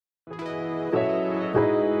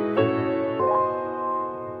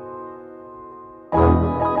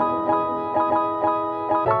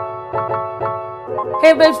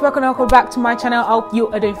Hey babes, welcome back to my channel. I hope you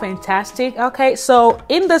are doing fantastic. Okay, so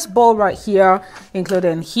in this bowl right here,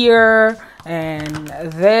 including here and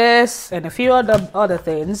this and a few other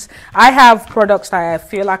things, I have products that I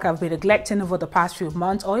feel like I've been neglecting over the past few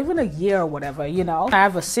months or even a year or whatever, you know. I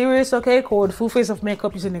have a series, okay, called Full Face of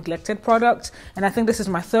Makeup Using Neglected Products, and I think this is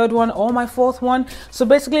my third one or my fourth one. So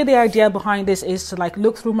basically the idea behind this is to like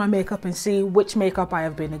look through my makeup and see which makeup I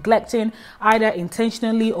have been neglecting, either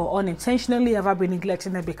intentionally or unintentionally. Have I been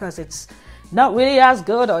neglecting it because it's not really as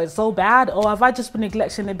good or it's so bad, or have I just been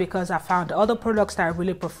neglecting it because I found other products that I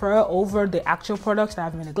really prefer over the actual products that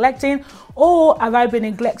I've been neglecting, or have I been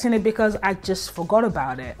neglecting it because I just forgot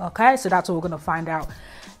about it? Okay, so that's what we're gonna find out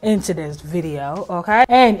in today's video. Okay,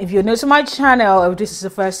 and if you're new to my channel, if this is the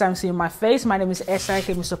first time seeing my face, my name is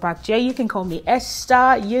MsTopacJay. You can call me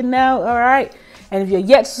S-Star, you know. All right, and if you're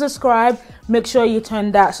yet to subscribe, make sure you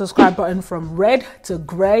turn that subscribe button from red to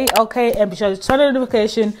gray, okay? And be sure to turn on the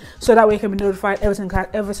notification so that way you can be notified every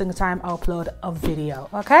single time I upload a video,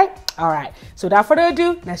 okay? All right, so without further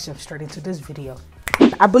ado, let's jump straight into this video.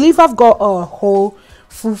 I believe I've got a whole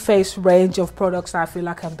full face range of products that I feel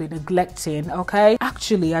like I've been neglecting, okay?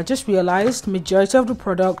 Actually, I just realized majority of the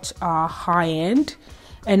products are high-end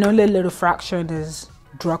and only a little fraction is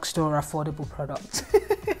drugstore affordable products.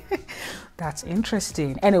 That's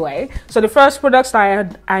interesting. Anyway, so the first products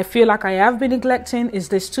that I feel like I have been neglecting is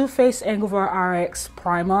this Too Faced Hangover RX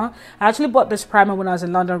primer. I actually bought this primer when I was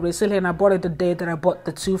in London recently, and I bought it the day that I bought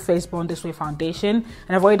the Too Faced Born This Way foundation,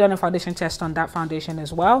 and I've already done a foundation test on that foundation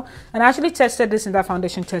as well, and I actually tested this in that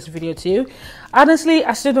foundation test video too. Honestly,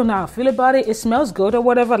 I still don't know how I feel about it. It smells good or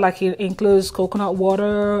whatever, like it includes coconut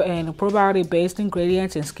water and probiotic based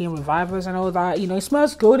ingredients and skin revivers and all that, you know. It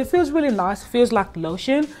smells good, it feels really nice, it feels like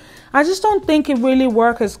lotion. I just don't think it really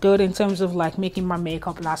works as good in terms of like making my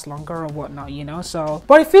makeup last longer or whatnot, you know. So,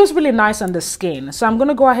 but it feels really nice on the skin, so I'm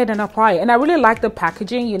gonna go ahead and apply it. And I really like the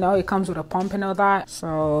packaging, you know, it comes with a pump and all that.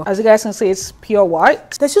 So as you guys can see, it's pure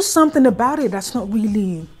white. There's just something about it that's not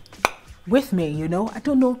really with me, you know. I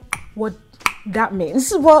don't know what that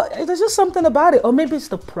means, but there's just something about it, or maybe it's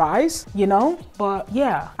the price, you know. But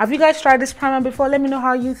yeah, have you guys tried this primer before? Let me know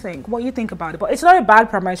how you think, what you think about it. But it's not a bad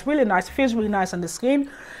primer, it's really nice, it feels really nice on the skin,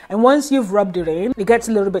 and once you've rubbed it in, it gets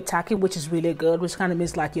a little bit tacky, which is really good, which kind of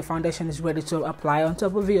means like your foundation is ready to apply on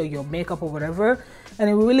top of it, or your makeup or whatever,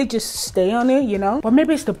 and it will really just stay on it, you know. But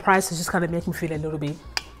maybe it's the price that just kind of make me feel a little bit,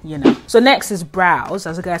 you know. So next is brows.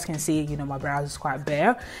 As you guys can see, you know, my brows is quite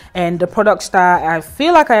bare, and the products that I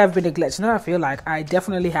feel like I have been neglecting, I feel like I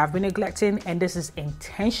definitely have been neglecting, and this is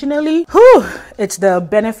intentionally. Whew, it's the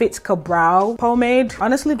Benefit Brow pomade.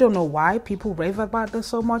 Honestly, don't know why people rave about this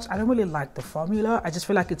so much. I don't really like the formula. I just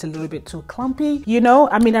feel like it's a little bit too clumpy, you know.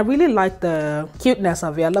 I mean, I really like the cuteness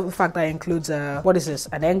of it. I love the fact that it includes a, what is this,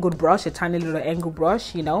 an angled brush, a tiny little angled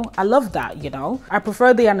brush, you know. I love that, you know. I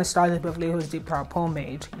prefer the Anastasia Beverly Hills Deep Brow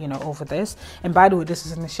pomade, you know, over this. And by the way, this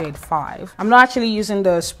is in the shade 5. I'm not actually using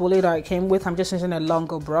the spoolie that it came with. I'm just using a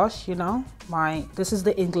longer brush, you know. This is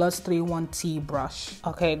the Ingloss 31T brush.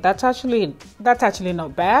 Okay, that's actually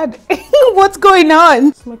not bad. What's going on?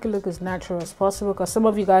 Let's make it look as natural as possible, because some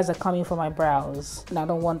of you guys are coming for my brows and I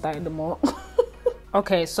don't want that anymore.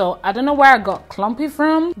 Okay, so I don't know where I got clumpy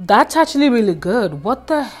from. That's actually really good. What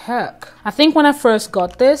the heck? I think when I first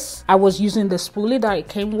got this, I was using the spoolie that it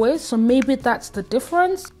came with, so maybe that's the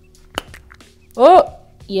difference. Oh,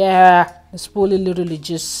 yeah, the spoolie literally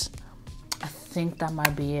just, I think that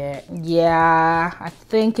might be it. Yeah, I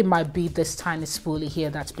think it might be this tiny spoolie here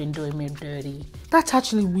that's been doing me dirty. That's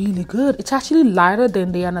actually really good. It's actually lighter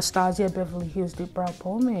than the Anastasia Beverly Hills Deep Brow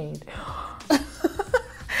pomade.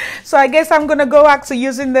 So I guess I'm gonna go back to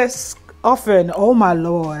using this often. Oh my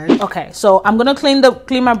lord. Okay, so I'm gonna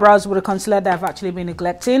clean my brows with a concealer that I've actually been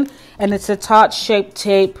neglecting, and it's a Tarte Shape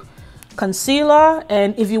Tape concealer.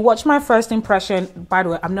 And if you watch my first impression, by the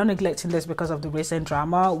way, I'm not neglecting this because of the recent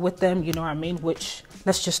drama with them, you know what I mean, which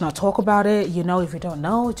let's just not talk about it, you know. If you don't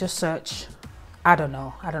know, just search. I don't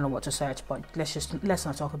know what to search, but let's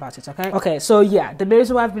not talk about it. Okay, so yeah, the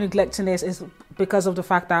reason why I've been neglecting this is because of the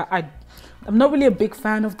fact that I'm not really a big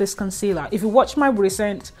fan of this concealer. If you watch my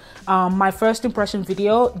recent my first impression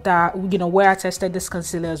video, that, you know, where I tested this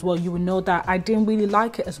concealer as well, you will know that I didn't really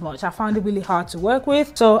like it as much. I found it really hard to work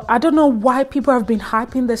with. So I don't know why people have been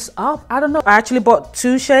hyping this up. I don't know. I actually bought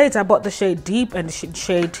 2 shades. I bought the shade Deep and the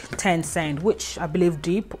shade 10 Sand, which I believe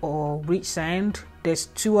Deep or Rich Sand. There's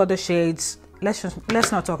 2 other shades.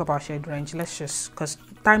 Let's not talk about shade range. Let's just, because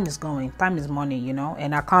time is going, time is money, you know,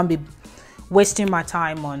 and I can't be wasting my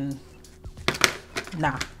time on,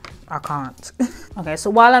 nah, I can't. Okay, so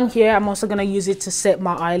while I'm here, I'm also gonna use it to set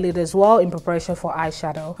my eyelid as well in preparation for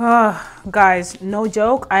eyeshadow. Guys, no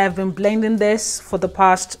joke, I have been blending this for the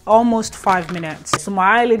past almost 5 minutes. So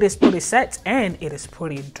my eyelid is pretty set and it is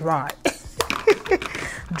pretty dry.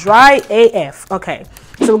 Dry AF. Okay,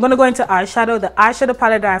 so we're gonna go into eyeshadow. The eyeshadow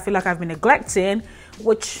palette that I feel like I've been neglecting,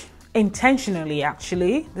 which intentionally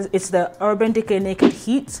actually, it's the Urban Decay Naked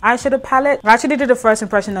Heat eyeshadow palette. I actually did the first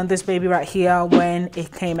impression on this baby right here when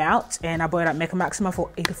it came out, and I bought it at Mecca Maxima for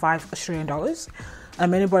 85 Australian dollars. I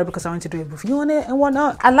mainly bought it because I wanted to do a review on it and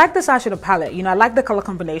whatnot. I like this eyeshadow palette, you know, I like the color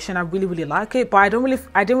combination, I really like it, but I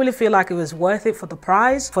didn't really feel like it was worth it for the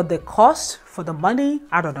price, for the cost, for the money.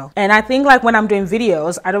 I don't know. And I think like when I'm doing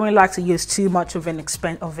videos, I don't really like to use too much of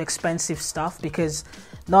expensive stuff because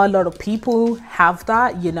not a lot of people have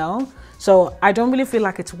that, you know. So I don't really feel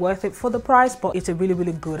like it's worth it for the price, but it's a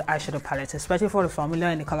really good eyeshadow palette, especially for the formula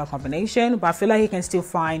and the color combination. But I feel like you can still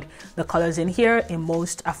find the colors in here in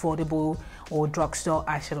most affordable or drugstore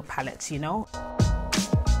eyeshadow palettes, you know.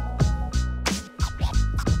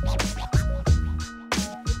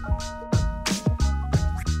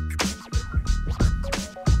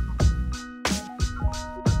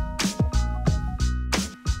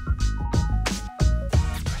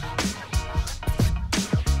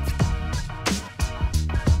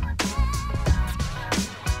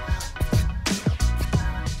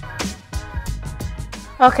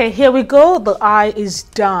 Okay, here we go. The eye is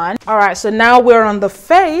done. All right, so now we're on the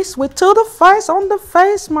face. We're to the face, on the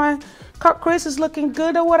face. My cut crease is looking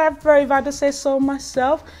good or whatever, if I had to say so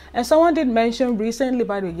myself. And someone did mention recently,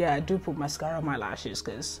 by the way, yeah, I do put mascara on my lashes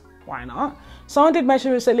because why not? Someone did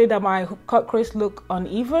mention recently that my cut crease look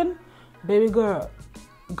uneven. Baby girl,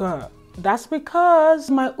 that's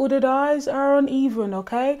because my hooded eyes are uneven,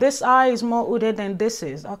 okay? This eye is more hooded than this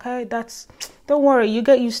is, okay? Don't worry, you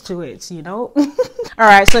get used to it, you know? All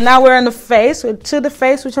right, so now we're on the face, we're to the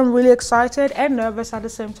face, which I'm really excited and nervous at the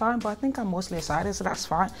same time, but I think I'm mostly excited, so that's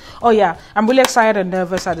fine. Oh yeah, I'm really excited and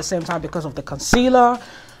nervous at the same time because of the concealer.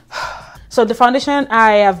 So the foundation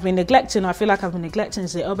I have been neglecting, I feel like I've been neglecting,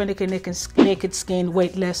 is the Urban Decay Naked Skin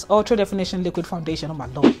Weightless Ultra Definition Liquid Foundation. Oh my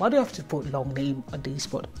lord, why do you have to put long name on these?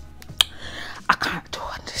 But I can't do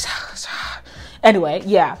this. Anyway,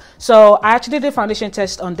 yeah, so I actually did a foundation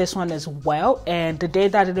test on this one as well, and the day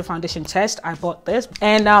that I did the foundation test, I bought this,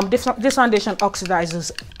 and this foundation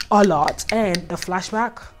oxidizes a lot, and the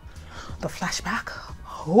flashback, the flashback,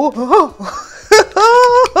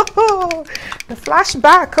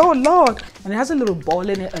 oh lord, and it has a little ball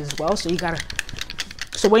in it as well,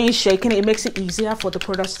 so when you're shaking it, it makes it easier for the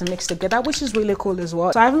products to mix together, which is really cool as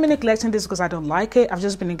well. So I haven't been neglecting this because I don't like it. I've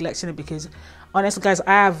just been neglecting it because, honestly guys,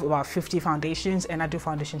 I have about 50 foundations and I do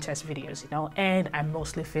foundation test videos, you know, and I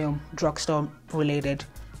mostly film drugstore related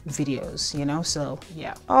videos, you know, so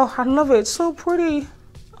yeah. Oh, I love it. It's so pretty.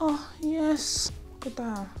 Oh, yes. Look at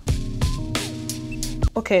that.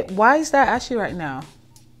 Okay, why is that ashy right now?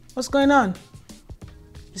 What's going on?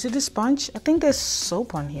 Is it the sponge? I think there's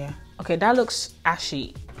soap on here. Okay, that looks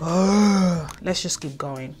ashy. Let's just keep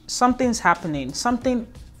going. Something's happening.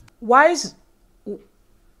 Why is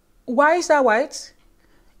that white?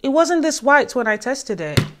 It wasn't this white when I tested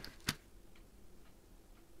it.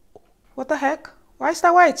 What the heck? Why is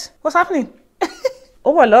that white? What's happening?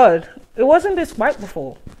 Oh my lord. It wasn't this white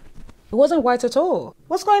before. It wasn't white at all.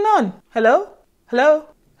 What's going on? Hello? Hello?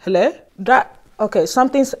 Hello? Okay,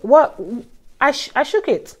 something's, what? I shook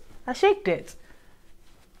it. I shaked it.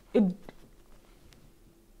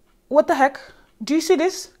 What the heck? Do you see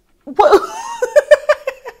this? What?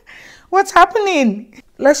 What's happening?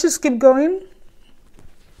 Let's just keep going,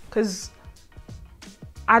 because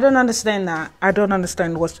I don't understand that. I don't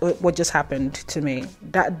understand what just happened to me.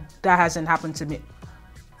 That hasn't happened to me.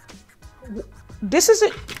 This is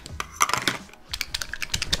it.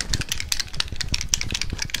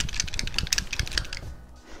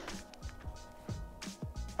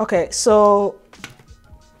 Okay, so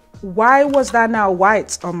why was that now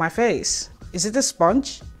white on my face? Is it the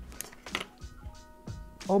sponge?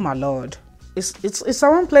 Oh my lord. Is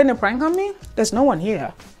someone playing a prank on me? There's no one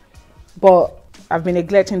here. But I've been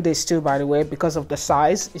neglecting this too, by the way, because of the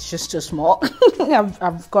size. It's just too small.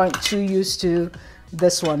 I've gotten too used to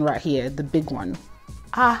this one right here, the big one.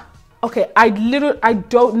 Okay, I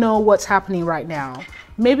don't know what's happening right now.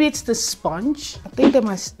 Maybe it's the sponge. I think there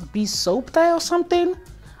must be soap there or something.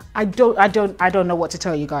 I don't know what to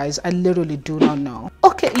tell you guys. I literally do not know.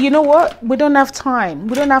 Okay, you know what? We don't have time.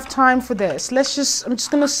 We don't have time for this. I'm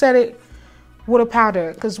just gonna set it water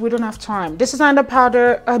powder because we don't have time. This is not the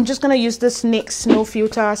powder. I'm just gonna use this NYX No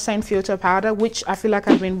Filter Scent Filter powder, which I feel like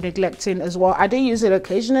I've been neglecting as well. I do use it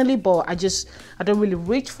occasionally, but I don't really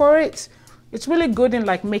reach for it. It's really good in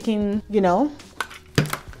like making, you know,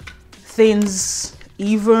 things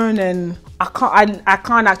even, and I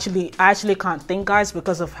actually can't think, guys,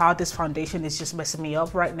 because of how this foundation is just messing me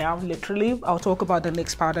up right now, literally. I'll talk about the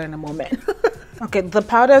NYX powder in a moment. Okay, the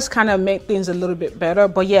powders kind of make things a little bit better,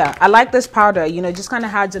 but yeah, I like this powder, you know, just kind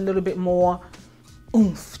of adds a little bit more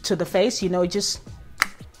oomph to the face, you know, just,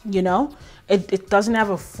 you know, it doesn't have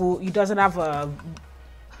a full, it doesn't have a,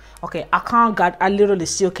 okay, I literally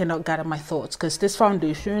still cannot gather my thoughts because this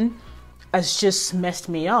foundation has just messed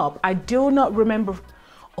me up. I do not remember,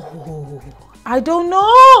 oh, I don't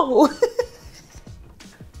know.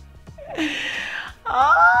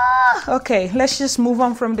 Okay, let's just move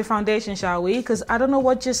on from the foundation, shall we? Because I don't know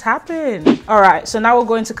what just happened. All right, so now we're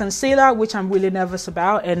going to concealer, which I'm really nervous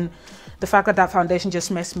about, and the fact that that foundation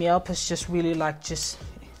just messed me up is just really like just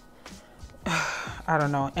I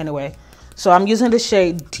don't know. Anyway, so I'm using the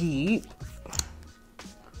shade Deep,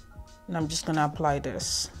 and I'm just gonna apply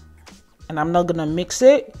this, and I'm not gonna mix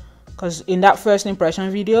it because in that first impression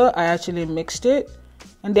video I actually mixed it.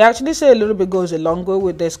 And they actually say a little bit goes a long way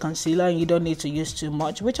with this concealer and you don't need to use too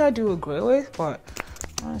much, which I do agree with, but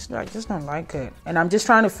honestly, I just don't like it. And I'm just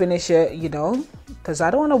trying to finish it, you know, because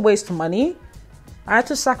I don't want to waste money. I had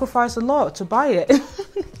to sacrifice a lot to buy it.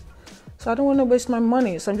 So I don't want to waste my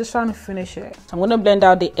money. So I'm just trying to finish it. So I'm going to blend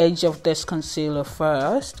out the edge of this concealer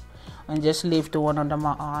first and just leave the one under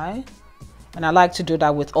my eye. And I like to do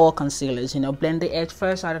that with all concealers, you know, blend the edge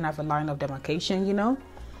first so I don't have a line of demarcation, you know.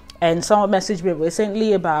 And someone messaged me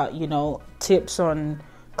recently about, you know, tips on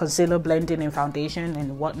concealer blending and foundation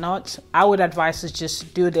and whatnot. I would advise to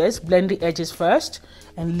just do this, blend the edges first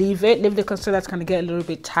and leave the concealer to kind of get a little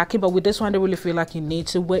bit tacky. But with this one, I don't really feel like you need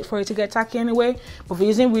to wait for it to get tacky anyway. But if you're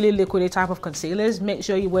using really liquidy type of concealers, make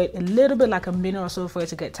sure you wait a little bit, like a minute or so, for it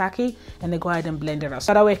to get tacky, and then go ahead and blend it out.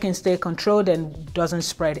 So that way it can stay controlled and doesn't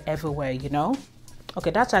spread everywhere, you know.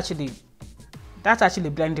 Okay, that's actually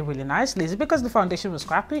blending really nicely. Is it because the foundation was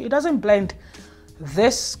crappy? It doesn't blend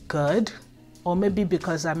this good, or maybe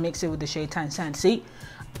because I mixed it with the shade Tan Sand. See,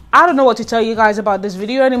 I don't know what to tell you guys about this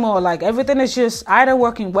video anymore. Like, everything is just either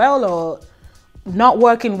working well or not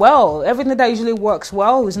working well. Everything that usually works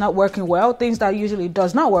well is not working well. Things that usually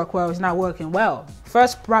does not work well is not working well.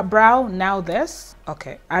 First brow, now this.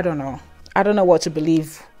 Okay, I don't know what to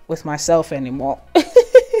believe with myself anymore.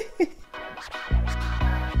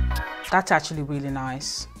 That's actually really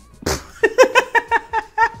nice.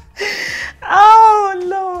 Oh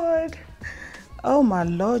Lord, oh my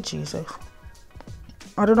Lord Jesus,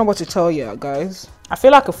 I don't know what to tell you guys. I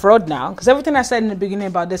feel like a fraud now because everything I said in the beginning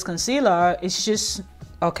about this concealer is just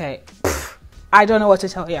okay. I don't know what to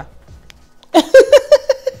tell you.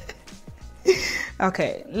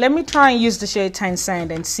 Okay, let me try and use the shade Tan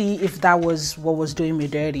Sand and see if that was what was doing me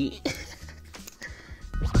dirty.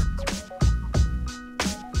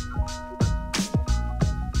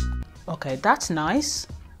 Okay, that's nice.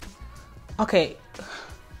 Okay.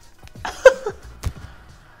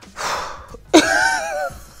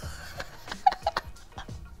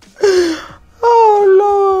 Oh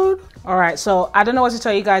Lord. All right, so I don't know what to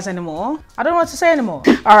tell you guys anymore. I don't know what to say anymore.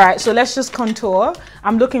 All right, so let's just contour.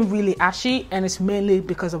 I'm looking really ashy, and it's mainly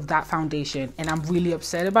because of that foundation, and I'm really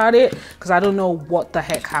upset about it because I don't know what the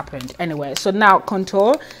heck happened. Anyway, so now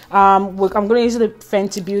contour. I'm gonna use the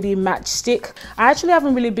Fenty Beauty Match Stick. I actually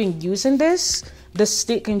haven't really been using the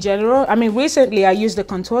stick in general. I mean, recently I used the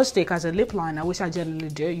contour stick as a lip liner, which I generally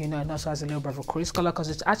do, you know, and also as a little bit of a crease color because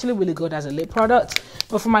it's actually really good as a lip product.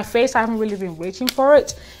 But for my face, I haven't really been reaching for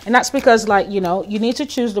it, and that's because, like, you know, you need to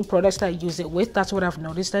choose the products that you use it with. That's what I've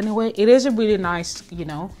noticed anyway. It is a really nice, you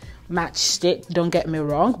know, match stick, don't get me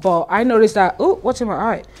wrong, but I noticed that, oh, what's in my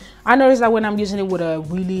eye? I noticed that when I'm using it with a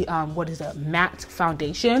really matte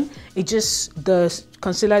foundation, it just, the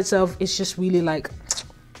concealer itself is just really like,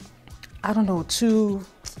 I don't know, it's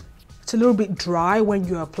a little bit dry when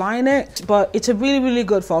you're applying it, but it's a really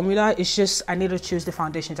good formula. It's just I need to choose the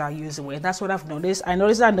foundation that I use it with. That's what I've noticed. I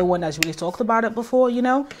noticed that no one has really talked about it before, you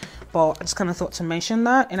know, but I just kind of thought to mention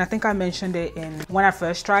that. And I think I mentioned it when I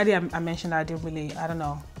first tried it. I mentioned that I don't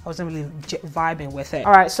know, I wasn't really vibing with it.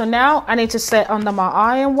 All right, so now I need to set under my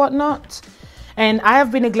eye and whatnot. And I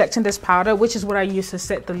have been neglecting this powder, which is what I used to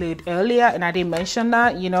set the lid earlier, and I didn't mention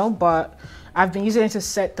that, you know, but I've been using it to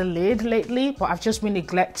set the lid lately, but I've just been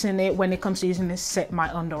neglecting it when it comes to using it to set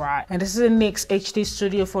my under eye. And this is a NYX HD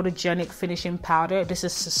Studio Photogenic Finishing Powder. This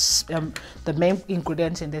is the main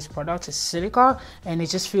ingredient in this product is silica, and it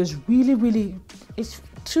just feels really,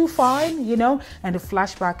 too fine, you know, and the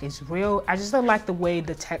flashback is real. I just don't like the way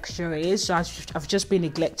the texture is, so I've just been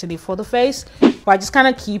neglecting it for the face, but I just kind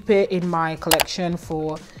of keep it in my collection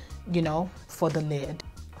for, you know, for the lid.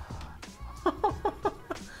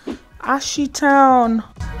 Ashy Town.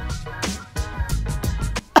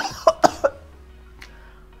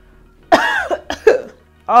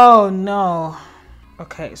 Oh no.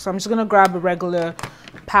 Okay, so I'm just gonna grab a regular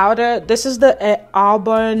powder. This is the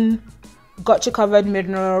Auburn Got You Covered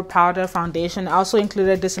Mineral Powder Foundation. I also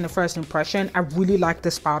included this in the first impression. I really like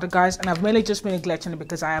this powder, guys, and I've mainly just been neglecting it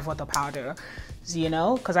because I have other powder, you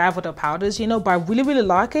know, but I really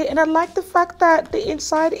like it. And I like the fact that the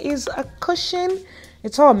inside is a cushion.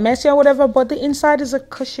 It's all messy or whatever, but the inside is a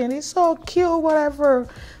cushion. It's so cute, whatever.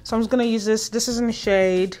 So I'm just gonna use this. This is in the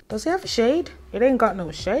shade. Does it have a shade? It ain't got no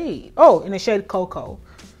shade. Oh, in the shade Cocoa.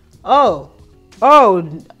 Oh,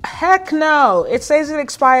 heck no. It says it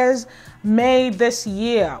expires May this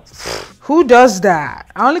year. Who does that?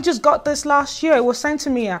 I only just got this last year. It was sent to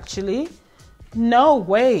me, actually. No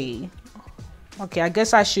way. Okay, I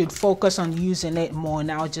guess I should focus on using it more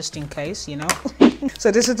now, just in case, you know.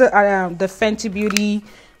 So this is the Fenty Beauty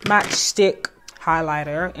Matchstick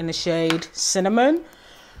Highlighter in the shade Cinnamon.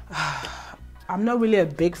 I'm not really a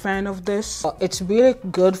big fan of this. It's really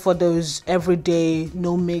good for those everyday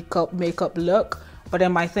no makeup look, but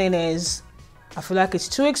then my thing is, I feel like it's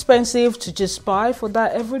too expensive to just buy for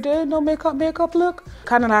that everyday no makeup look.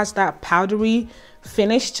 Kind of has that powdery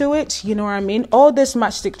finish to it, you know what I mean? All this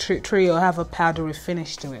matchstick trio have a powdery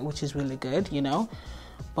finish to it, which is really good, you know.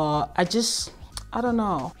 But I don't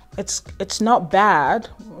know. It's not bad.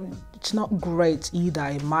 It's not great either,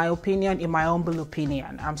 in my opinion, in my humble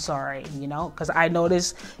opinion. I'm sorry, you know, because I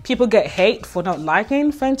notice people get hate for not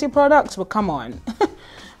liking Fenty products, but come on.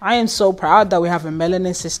 I am so proud that we have a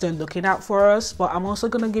melanin sister looking out for us, but I'm also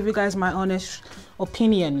gonna give you guys my honest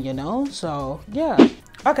opinion, you know. So yeah,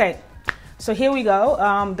 okay. So here we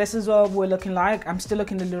go. This is what we're looking like. I'm still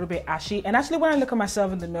looking a little bit ashy. And actually, when I look at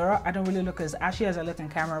myself in the mirror, I don't really look as ashy as I look in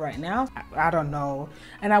camera right now. I don't know.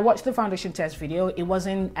 And I watched the foundation test video. It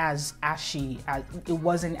wasn't as ashy. It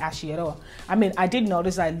wasn't ashy at all. I mean, I did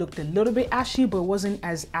notice I looked a little bit ashy, but it wasn't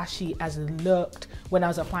as ashy as it looked when I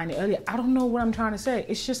was applying it earlier. I don't know what I'm trying to say.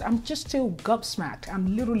 It's just, I'm just still gobsmacked.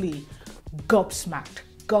 I'm literally gobsmacked.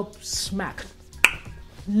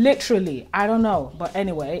 Literally, I don't know, but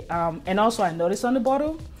anyway, and also I noticed on the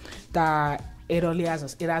bottle that it has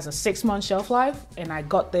a 6-month shelf life, and I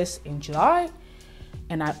got this in July,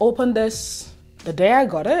 and I opened this the day I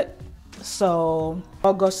got it. So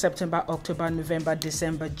August, September, October, November,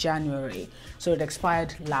 December, January. So it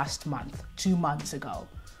expired last month, 2 months ago.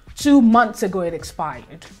 2 months ago it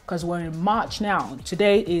expired, because we're in March now.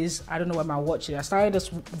 Today is, I don't know what my watch is. I started this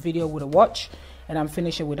video with a watch, and I'm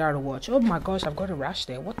finishing without a watch. Oh my gosh, I've got a rash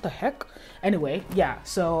there. What the heck? Anyway, yeah,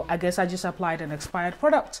 so I guess I just applied an expired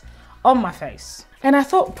product on my face. And I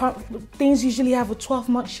thought things usually have a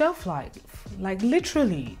 12-month shelf life. Like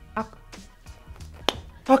literally.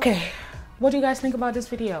 Okay, what do you guys think about this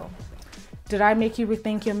video? Did I make you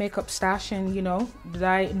rethink your makeup stash, and you know, did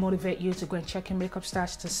I motivate you to go and check your makeup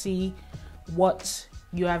stash to see what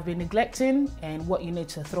you have been neglecting and what you need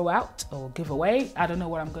to throw out or give away? I don't know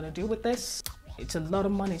what I'm gonna do with this. It's a lot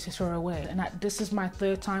of money to throw away, and this is my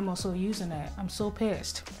 3rd time also using it. I'm so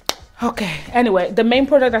pissed. Okay, anyway, the main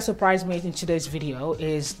product that surprised me in today's video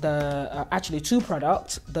is the actually 2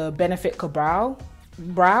 products. The Benefit brow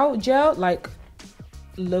gel, like,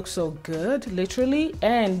 looks so good, literally,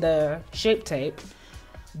 and the Shape Tape.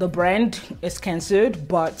 The brand is cancelled,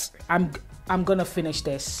 but I'm gonna finish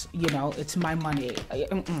this, you know, it's my money.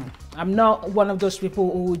 I'm not one of those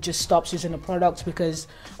people who just stops using the products because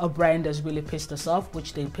a brand has really pissed us off,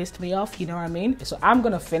 which they pissed me off, you know what I mean? So I'm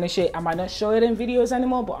gonna finish it. I might not show it in videos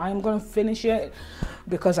anymore, but I'm gonna finish it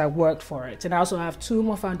because I worked for it. And I also have 2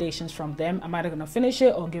 more foundations from them. I'm either gonna finish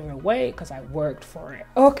it or give it away because I worked for it.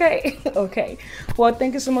 Okay, okay. Well,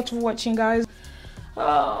 thank you so much for watching, guys.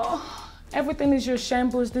 Oh. Everything is your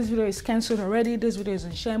shambles. This video is cancelled already. This video is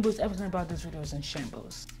in shambles. Everything about this video is in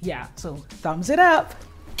shambles. Yeah, so thumbs it up.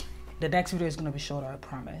 The next video is going to be shorter, I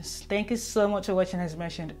promise. Thank you so much for watching. As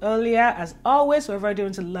mentioned earlier, as always, wherever you're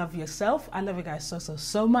doing, to love yourself. I love you guys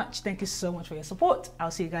so much. Thank you so much for your support. I'll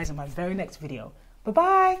see you guys in my very next video.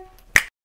 Bye-bye.